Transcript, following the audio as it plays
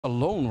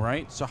alone,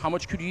 right? So how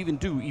much could you even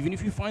do? Even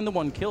if you find the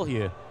one kill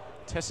here,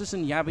 Tessus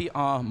and Yabi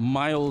are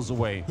miles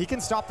away. He can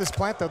stop this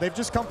plant, though. They've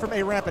just come from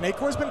A ramp, and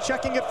Akor's been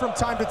checking it from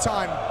time to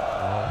time.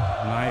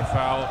 Oh, knife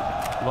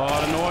out. A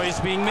lot of noise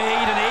being made,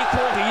 and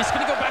Akor, he's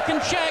going to go back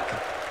and check.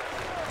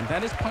 And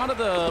that is part of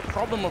the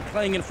problem of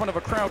playing in front of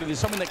a crowd. It is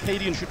something that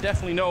cadiaN should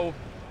definitely know.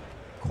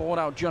 Caught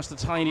out just a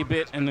tiny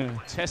bit, and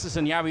Tessus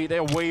and Yabi,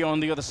 they're way on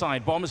the other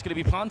side. Bomb is going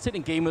to be planted,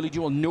 and Game Early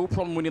Duel, no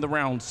problem winning the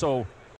round. So